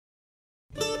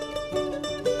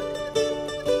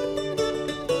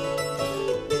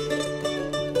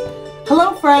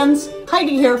Hello friends,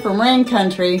 Heidi here from Rain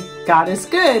Country. God is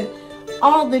good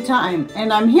all the time.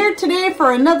 And I'm here today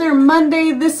for another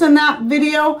Monday this and that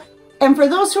video. And for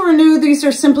those who are new, these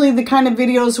are simply the kind of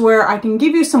videos where I can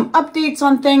give you some updates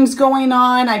on things going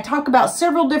on. I talk about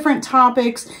several different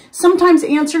topics, sometimes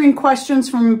answering questions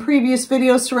from previous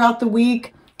videos throughout the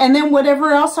week, and then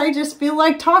whatever else I just feel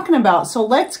like talking about. So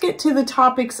let's get to the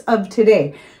topics of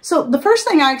today. So the first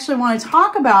thing I actually want to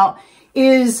talk about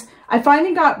is I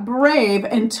finally got brave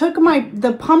and took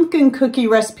the pumpkin cookie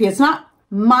recipe. It's not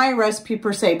my recipe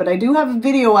per se, but I do have a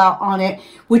video out on it,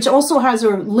 which also has a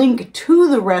link to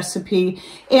the recipe.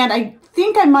 And I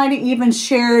think I might have even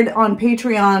shared on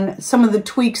Patreon some of the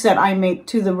tweaks that I make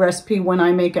to the recipe when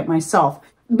I make it myself.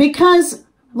 Because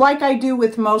like I do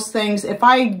with most things, if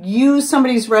I use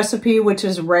somebody's recipe, which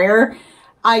is rare,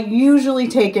 I usually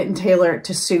take it and tailor it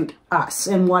to suit us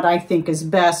and what I think is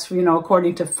best, you know,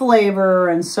 according to flavor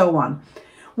and so on.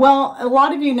 Well, a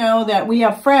lot of you know that we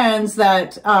have friends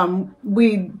that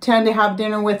we tend to have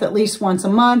dinner with at least once a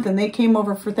month, and they came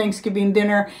over for Thanksgiving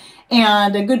dinner,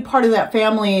 and a good part of that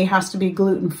family has to be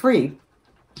gluten-free.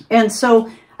 And so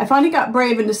I finally got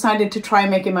brave and decided to try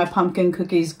making my pumpkin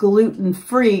cookies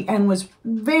gluten-free and was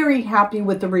very happy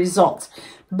with the results.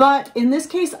 But in this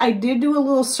case, I did do a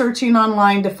little searching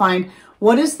online to find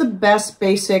what is the best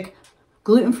basic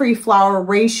gluten-free flour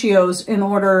ratios in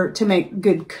order to make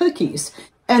good cookies.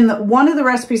 And one of the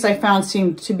recipes I found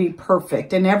seemed to be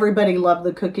perfect, and everybody loved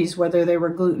the cookies, whether they were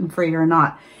gluten-free or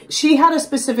not. She had a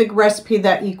specific recipe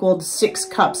that equaled 6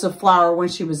 cups of flour when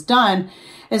she was done.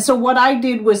 And so what I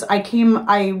did was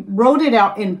I wrote it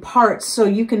out in parts so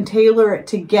you can tailor it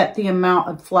to get the amount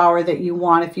of flour that you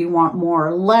want, if you want more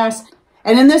or less.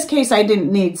 And in this case, I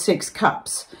didn't need 6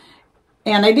 cups.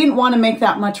 And I didn't want to make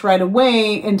that much right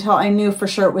away until I knew for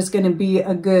sure it was going to be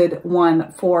a good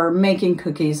one for making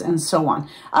cookies and so on.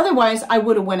 Otherwise, I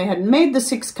would have went ahead and made the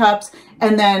 6 cups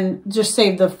and then just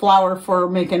saved the flour for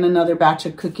making another batch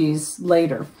of cookies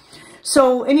later.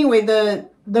 So anyway,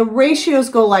 the ratios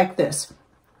go like this.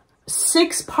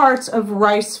 6 parts of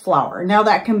rice flour. Now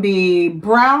that can be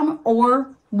brown or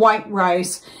white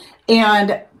rice.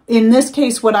 And in this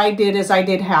case, what I did is I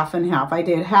did half and half. I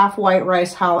did half white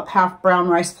rice, half brown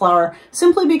rice flour,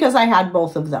 simply because I had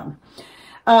both of them.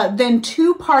 Then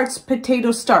 2 parts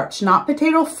potato starch, not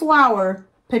potato flour,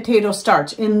 potato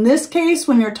starch. In this case,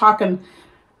 when you're talking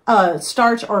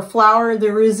starch or flour,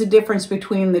 there is a difference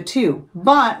between the two.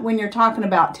 But when you're talking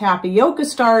about tapioca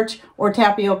starch or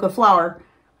tapioca flour,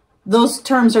 those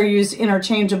terms are used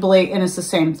interchangeably and it's the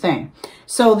same thing.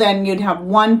 So then you'd have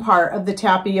 1 part of the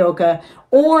tapioca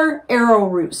or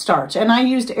arrowroot starch. And I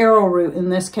used arrowroot in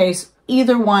this case.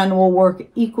 Either one will work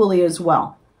equally as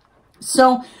well.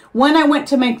 So when I went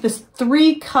to make this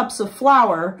 3 cups of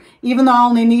flour, even though I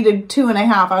only needed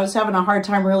 2.5, I was having a hard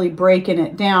time really breaking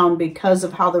it down because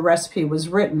of how the recipe was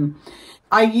written.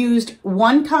 I used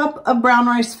 1 cup of brown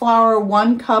rice flour,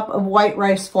 1 cup of white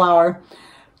rice flour,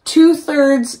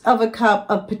 2/3 of a cup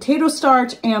of potato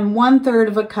starch, and 1/3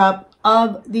 of a cup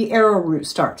of the arrowroot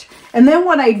starch. And then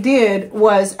what I did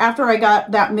was, after I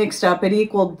got that mixed up, it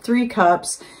equaled 3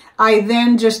 cups. I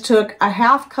then just took a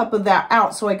half cup of that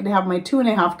out so I could have my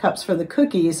 2.5 cups for the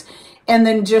cookies, and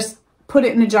then just put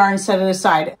it in a jar and set it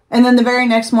aside. And then the very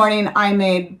next morning I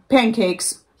made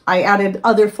pancakes. I added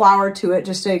other flour to it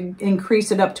just to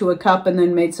increase it up to a cup, and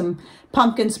then made some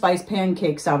pumpkin spice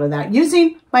pancakes out of that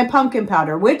using my pumpkin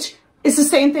powder, which is the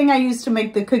same thing I used to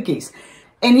make the cookies.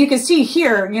 And you can see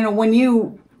here, you know, when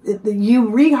you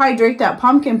rehydrate that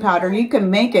pumpkin powder, you can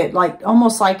make it like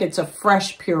almost like it's a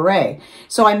fresh puree.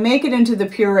 So I make it into the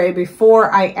puree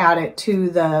before I add it to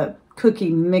the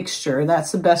cookie mixture.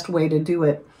 That's the best way to do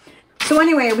it. So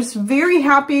anyway, I was very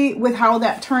happy with how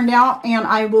that turned out, and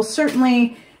I will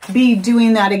certainly be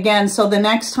doing that again. So the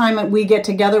next time we get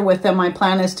together with them, my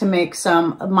plan is to make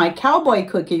some of my cowboy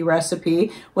cookie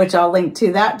recipe, which I'll link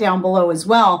to that down below as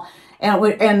well.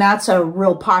 And that's a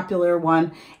real popular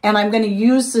one. And I'm going to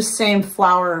use the same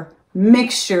flour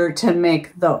mixture to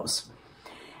make those.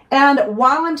 And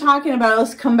while I'm talking about it,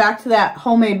 let's come back to that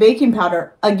homemade baking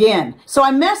powder again. So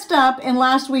I messed up in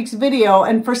last week's video,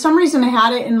 and for some reason I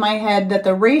had it in my head that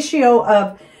the ratio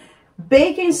of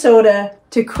baking soda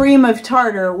to cream of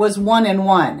tartar was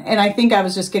 1:1. And I think I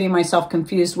was just getting myself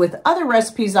confused with other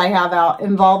recipes I have out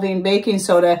involving baking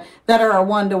soda that are a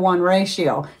 1:1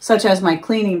 ratio, such as my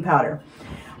cleaning powder.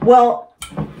 Well,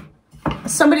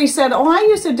 somebody said, oh, I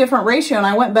used a different ratio, and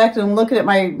I went back and looked at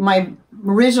my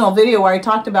original video where I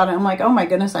talked about it. I'm like, oh my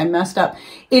goodness, I messed up.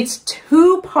 It's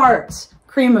 2 parts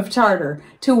cream of tartar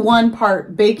to 1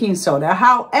 part baking soda.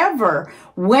 However,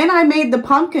 when I made the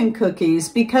pumpkin cookies,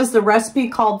 because the recipe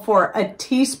called for a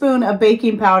teaspoon of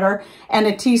baking powder and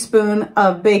a teaspoon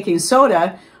of baking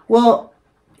soda, well,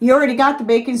 you already got the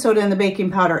baking soda and the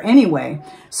baking powder anyway.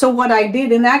 So what I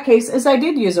did in that case is I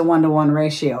did use a 1-to-1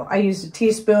 ratio. I used a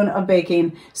teaspoon of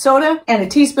baking soda and a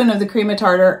teaspoon of the cream of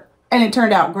tartar, and it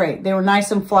turned out great. They were nice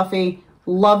and fluffy,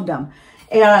 loved them.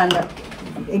 And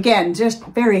again, just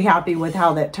very happy with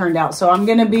how that turned out. So now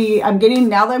that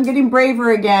I'm getting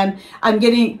braver again, I'm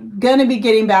gonna be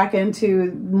getting back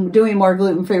into doing more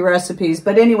gluten-free recipes.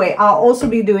 But anyway, I'll also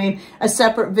be doing a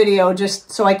separate video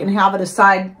just so I can have it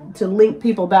aside to link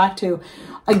people back to,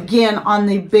 again, on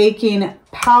the baking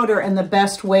powder and the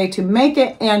best way to make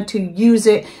it and to use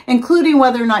it, including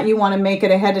whether or not you want to make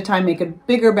it ahead of time, make a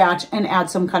bigger batch and add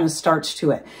some kind of starch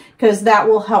to it, because that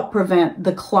will help prevent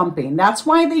the clumping. That's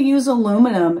why they use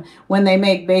aluminum when they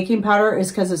make baking powder, is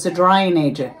because it's a drying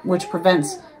agent, which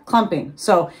prevents clumping.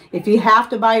 So if you have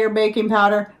to buy your baking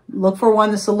powder, look for one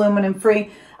that's aluminum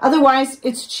free. Otherwise,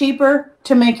 it's cheaper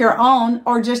to make your own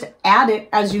or just add it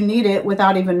as you need it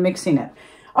without even mixing it.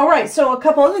 All right, so a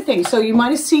couple other things. So you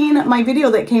might have seen my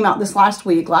video that came out this last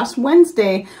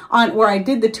Wednesday, on where I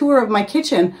did the tour of my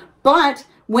kitchen. But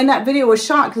when that video was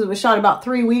shot, because it was shot about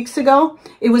 3 weeks ago,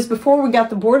 it was before we got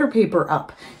the border paper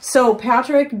up. So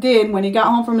Patrick did, when he got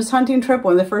home from his hunting trip,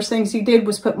 one of the first things he did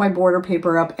was put my border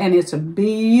paper up, and it's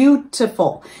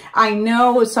beautiful. I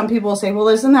know some people say, well,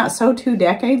 isn't that so 2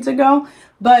 decades ago?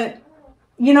 But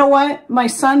you know what? My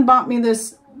son bought me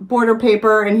this border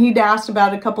paper, and he'd asked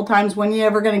about it a couple times, when you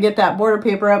ever going to get that border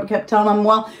paper up. I kept telling him,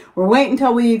 well, we're waiting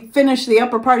until we finish the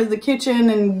upper part of the kitchen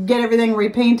and get everything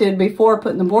repainted before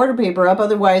putting the border paper up.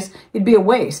 Otherwise, it'd be a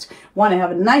waste. Want to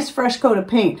have a nice fresh coat of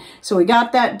paint. So we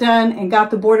got that done and got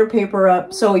the border paper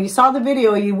up. So you saw the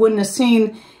video, you wouldn't have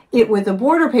seen it with the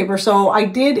border paper. So I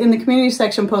did in the community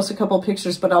section post a couple of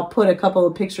pictures, but I'll put a couple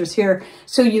of pictures here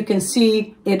so you can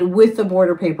see it with the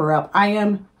border paper up. I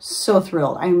am so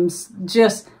thrilled. I'm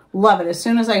just love it. As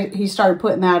soon as he started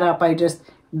putting that up, I just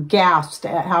gasped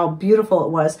at how beautiful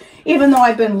it was. Even though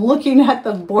I've been looking at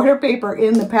the border paper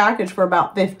in the package for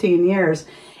about 15 years,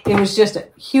 it was just a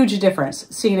huge difference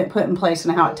seeing it put in place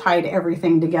and how it tied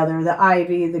everything together. The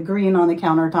ivy, the green on the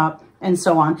countertop, and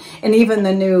so on. And even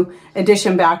the new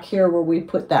addition back here where we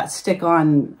put that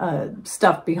stick-on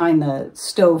stuff behind the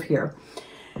stove here.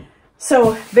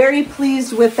 So very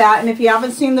pleased with that. And if you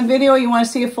haven't seen the video, you want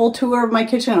to see a full tour of my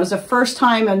kitchen. It was the first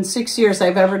time in 6 years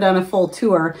I've ever done a full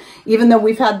tour, even though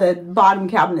we've had the bottom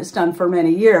cabinets done for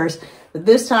many years. But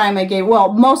this time I gave,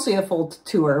 well, mostly a full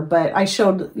tour, but I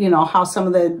showed, you know, how some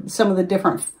of the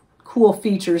different cool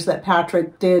features that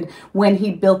Patrick did when he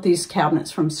built these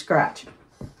cabinets from scratch.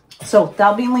 So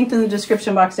that'll be linked in the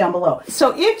description box down below.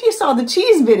 So if you saw the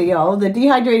cheese video, the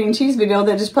dehydrating cheese video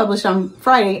that just published on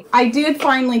Friday, I did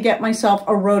finally get myself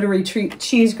a rotary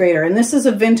cheese grater. And this is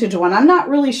a vintage one. I'm not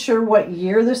really sure what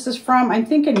year this is from. I'm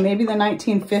thinking maybe the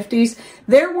 1950s.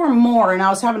 There were more, and I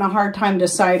was having a hard time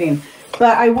deciding.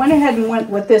 But I went ahead and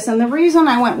went with this. And the reason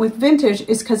I went with vintage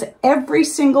is because every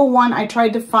single one I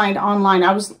tried to find online,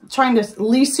 I was trying to at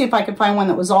least see if I could find one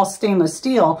that was all stainless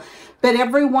steel. But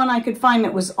every one I could find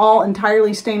that was all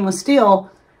entirely stainless steel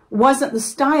wasn't the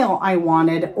style I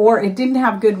wanted, or it didn't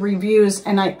have good reviews,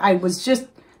 and I was just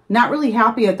not really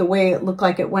happy at the way it looked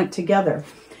like it went together.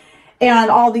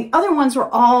 And all the other ones were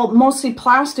all mostly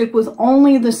plastic with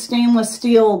only the stainless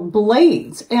steel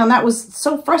blades. And that was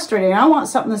so frustrating. I want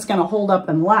something that's going to hold up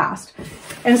and last.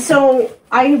 And so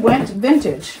I went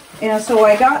vintage. And so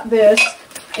I got this,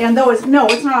 and though it's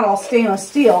not all stainless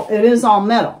steel, it is all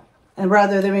metal. And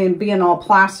rather than being all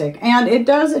plastic. And it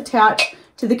does attach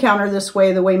to the counter this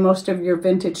way, the way most of your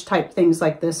vintage type things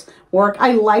like this work.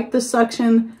 I like the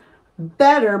suction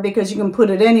better because you can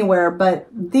put it anywhere, but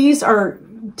these are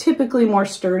typically more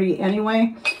sturdy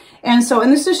anyway. And so,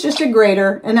 and this is just a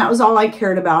grater, and that was all I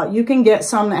cared about. You can get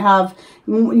some that have,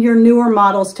 your newer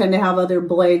models tend to have other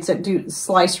blades that do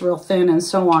slice real thin and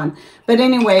so on. But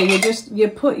anyway, you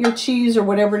put your cheese or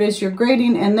whatever it is you're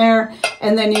grating in there,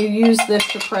 and then you use this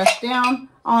to press down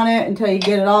on it until you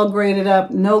get it all grated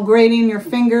up. No grating your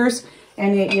fingers,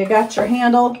 and you got your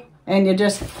handle, and you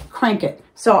just crank it.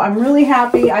 So I'm really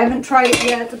happy. I haven't tried it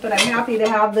yet, but I'm happy to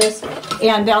have this.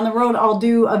 And down the road, I'll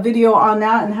do a video on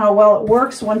that and how well it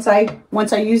works once I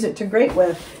use it to grate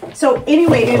with. So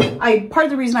anyway, part of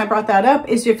the reason I brought that up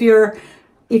is if you're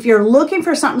looking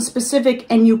for something specific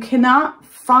and you cannot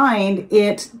find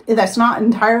it that's not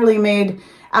entirely made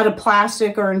out of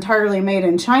plastic or entirely made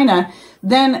in China,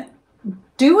 then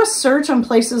do a search on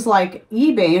places like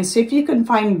eBay and see if you can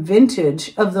find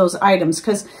vintage of those items,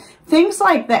 because Things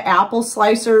like the apple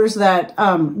slicers that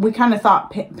we kind of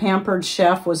thought Pampered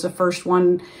Chef was the first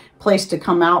one place to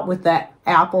come out with that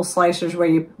apple slicers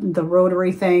where the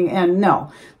rotary thing. And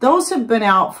no, those have been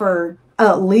out for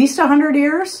at least 100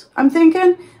 years, I'm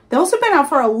thinking. Those have been out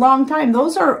for a long time.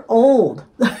 Those are old.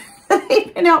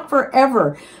 They've been out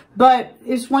forever. But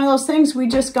it's one of those things we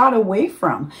just got away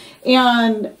from.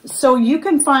 And so you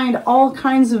can find all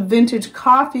kinds of vintage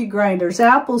coffee grinders,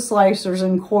 apple slicers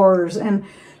and cores, and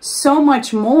so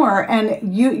much more.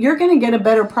 And you're going to get a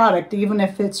better product even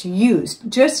if it's used.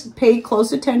 Just pay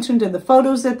close attention to the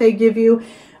photos that they give you.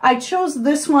 I chose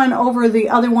this one over the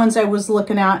other ones I was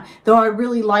looking at, though I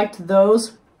really liked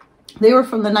those. They were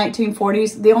from the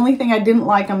 1940s. The only thing I didn't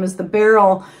like them is the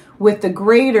barrel with the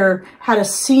Grater had a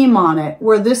seam on it,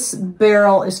 where this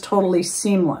barrel is totally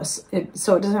seamless.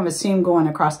 So it doesn't have a seam going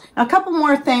across. Now, a couple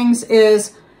more things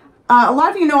is, a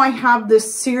lot of you know I have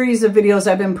this series of videos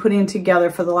I've been putting together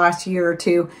for the last year or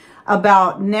two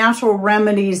about natural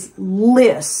remedies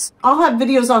lists. I'll have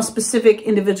videos on specific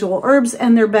individual herbs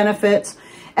and their benefits.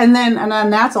 And then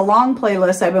that's a long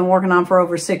playlist I've been working on for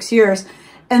over 6 years.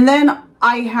 And then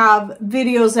I have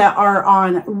videos that are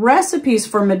on recipes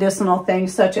for medicinal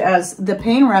things, such as the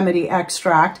pain remedy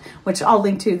extract, which I'll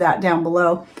link to that down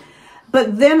below.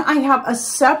 But then I have a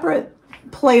separate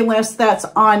playlist that's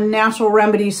on natural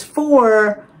remedies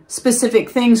for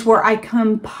specific things, where I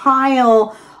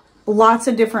compile lots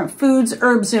of different foods,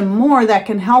 herbs, and more that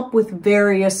can help with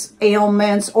various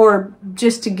ailments, or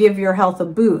just to give your health a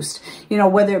boost. You know,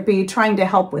 whether it be trying to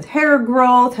help with hair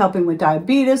growth, helping with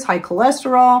diabetes, high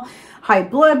cholesterol, high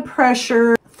blood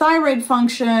pressure, thyroid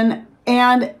function,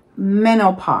 and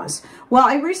menopause. Well,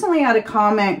 I recently had a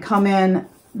comment come in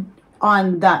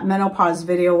on that menopause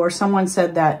video where someone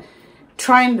said that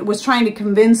was trying to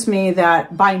convince me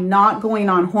that by not going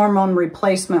on hormone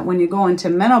replacement when you go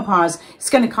into menopause, it's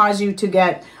going to cause you to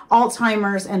get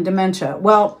Alzheimer's and dementia.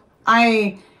 Well,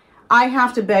 I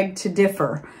have to beg to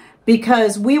differ,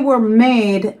 because we were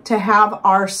made to have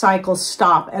our cycles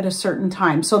stop at a certain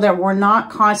time so that we're not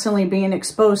constantly being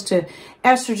exposed to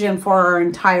estrogen for our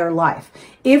entire life.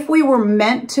 If we were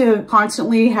meant to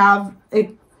constantly have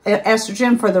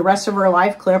estrogen for the rest of our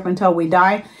life, clear up until we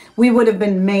die, we would have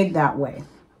been made that way.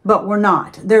 But we're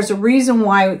not. There's a reason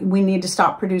why we need to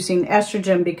stop producing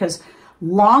estrogen, because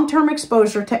long-term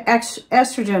exposure to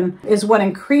estrogen is what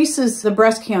increases the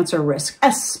breast cancer risk,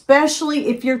 especially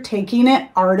if you're taking it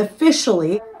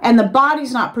artificially and the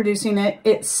body's not producing it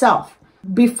itself.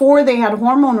 Before they had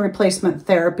hormone replacement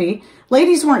therapy,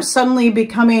 ladies weren't suddenly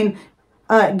getting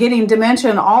dementia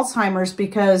and Alzheimer's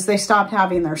because they stopped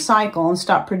having their cycle and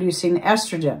stopped producing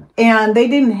estrogen. And they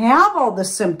didn't have all the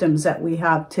symptoms that we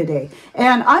have today.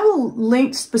 And I will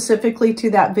link specifically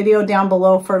to that video down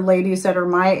below for ladies that are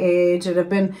my age,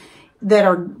 that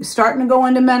are starting to go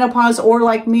into menopause, or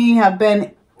like me, have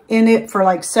been in it for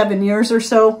like 7 years or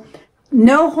so.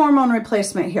 No hormone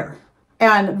replacement here.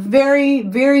 And very,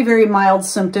 very, very mild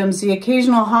symptoms, the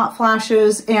occasional hot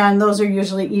flashes, and those are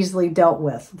usually easily dealt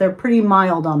with. They're pretty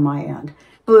mild on my end.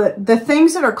 But the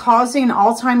things that are causing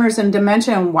Alzheimer's and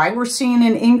dementia and why we're seeing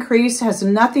an increase has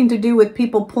nothing to do with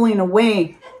people pulling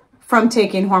away from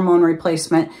taking hormone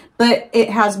replacement, but it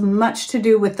has much to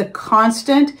do with the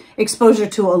constant exposure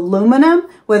to aluminum,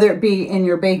 whether it be in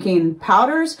your baking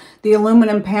powders, the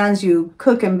aluminum pans you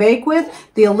cook and bake with,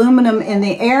 the aluminum in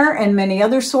the air, and many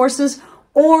other sources,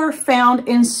 or found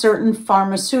in certain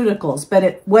pharmaceuticals,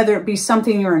 but whether it be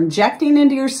something you're injecting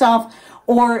into yourself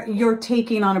or you're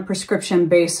taking on a prescription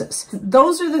basis.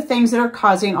 Those are the things that are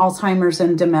causing Alzheimer's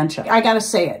and dementia. I gotta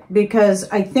say it, because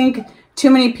I think too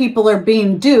many people are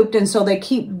being duped, and so they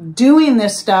keep doing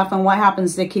this stuff, and what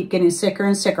happens, they keep getting sicker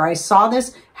and sicker. I saw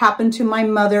this happen to my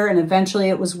mother, and eventually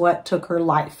it was what took her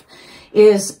life.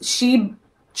 She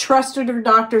trusted her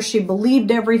doctor, she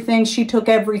believed everything, she took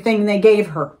everything they gave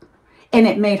her, and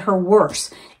it made her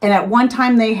worse. And at one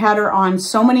time they had her on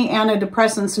so many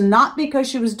antidepressants, not because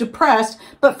she was depressed,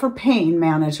 but for pain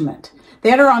management. They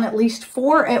had her on at least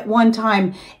 4 at one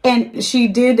time, and she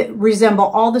did resemble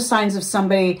all the signs of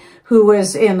somebody who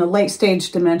was in a late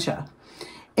stage dementia.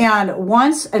 And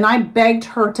I begged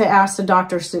her to ask the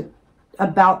doctors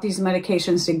about these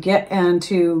medications to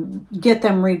get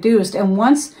them reduced. And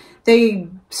once they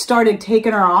started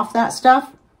taking her off that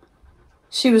stuff,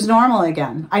 she was normal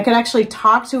again. I could actually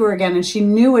talk to her again, and she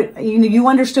knew it. You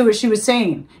understood what she was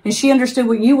saying, and she understood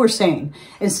what you were saying,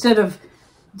 instead of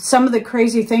some of the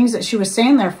crazy things that she was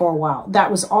saying there for a while.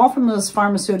 That was all from those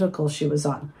pharmaceuticals she was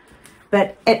on.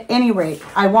 But at any rate,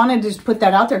 I wanted to just put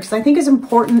that out there because I think it's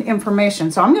important information.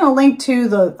 So I'm going to link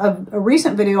to a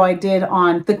recent video I did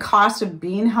on the cost of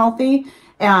being healthy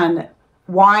and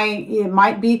why it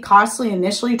might be costly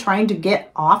initially trying to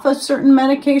get off of certain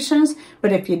medications,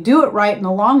 but if you do it right in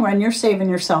the long run, you're saving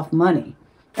yourself money.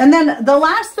 And then the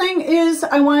last thing is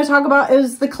I want to talk about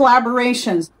is the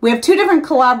collaborations. We have 2 different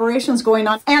collaborations going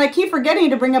on, and I keep forgetting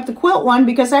to bring up the quilt one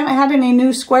because I haven't had any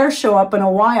new squares show up in a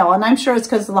while, and I'm sure it's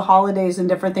because of the holidays and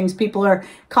different things. People are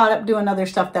caught up doing other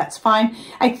stuff. That's fine.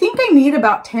 I think I need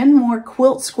about 10 more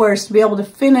quilt squares to be able to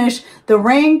finish the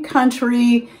Rain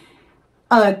Country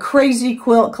crazy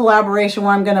quilt collaboration,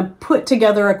 where I'm going to put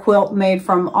together a quilt made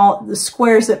from all the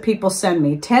squares that people send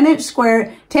me.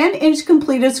 10-inch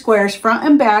completed squares, front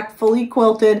and back, fully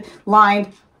quilted,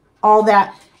 lined, all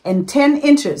that, and 10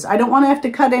 inches. I don't want to have to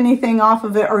cut anything off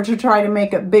of it or to try to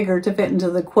make it bigger to fit into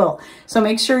the quilt. So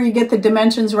make sure you get the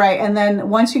dimensions right. And then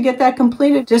once you get that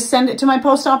completed, just send it to my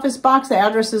post office box. The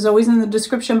address is always in the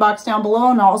description box down below,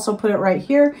 and I'll also put it right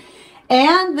here.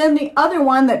 And then the other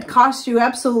one that costs you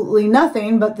absolutely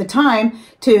nothing but the time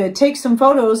to take some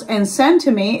photos and send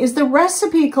to me is the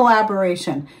recipe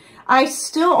collaboration. I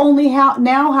still only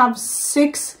now have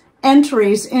 6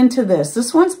 entries into this.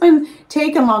 This one's been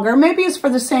taking longer. Maybe it's for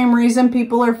the same reason.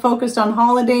 People are focused on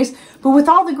holidays. But with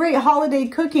all the great holiday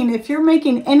cooking, if you're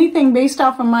making anything based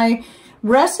off of my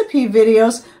recipe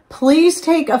videos, please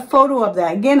take a photo of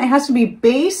that. Again, it has to be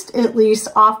based at least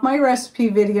off my recipe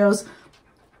videos,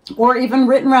 or even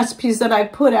written recipes that I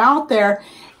put out there,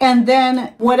 and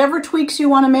then whatever tweaks you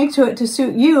want to make to it to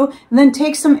suit you, and then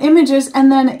take some images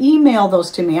and then email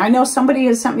those to me. I know somebody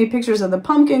has sent me pictures of the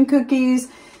pumpkin cookies.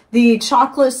 The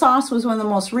chocolate sauce was one of the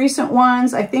most recent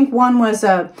ones. I think one was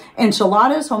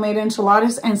enchiladas, homemade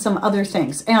enchiladas, and some other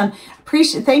things. And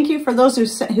thank you for those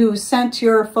who sent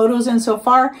your photos in so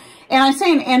far. And I'm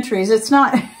saying entries, it's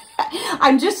not...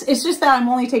 it's just that I'm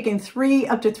only taking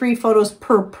up to 3 photos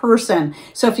per person.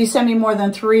 So if you send me more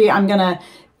than 3, I'm gonna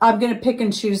pick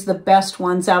and choose the best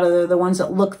ones out of there, the ones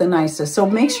that look the nicest. So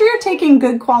make sure you're taking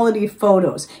good quality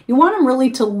photos. You want them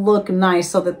really to look nice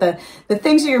so that the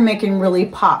things that you're making really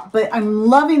pop. But I'm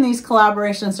loving these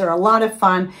collaborations. They're a lot of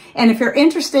fun. And if you're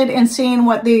interested in seeing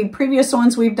what the previous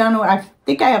ones we've done, I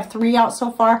think I have 3 out so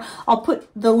far. I'll put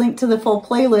the link to the full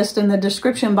playlist in the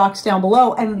description box down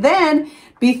below. And then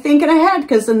be thinking ahead,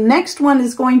 because the next one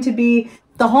is going to be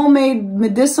the homemade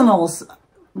medicinals,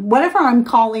 whatever I'm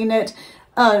calling it,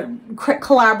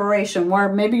 collaboration, where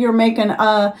maybe you're making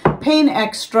a pain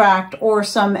extract or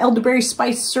some elderberry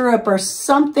spice syrup or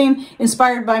something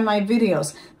inspired by my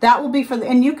videos. That will be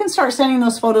and you can start sending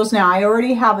those photos now. I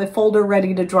already have a folder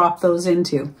ready to drop those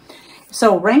into.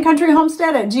 So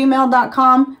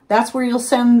raincountryhomestead@gmail.com, that's where you'll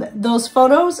send those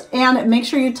photos, and make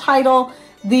sure you title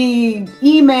the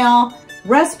email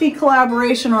recipe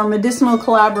collaboration or medicinal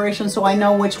collaboration so I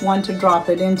know which one to drop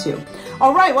it into.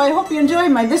 All right, well, I hope you enjoyed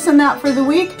my this and that for the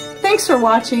week. Thanks for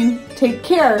watching. Take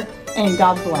care and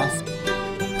God bless.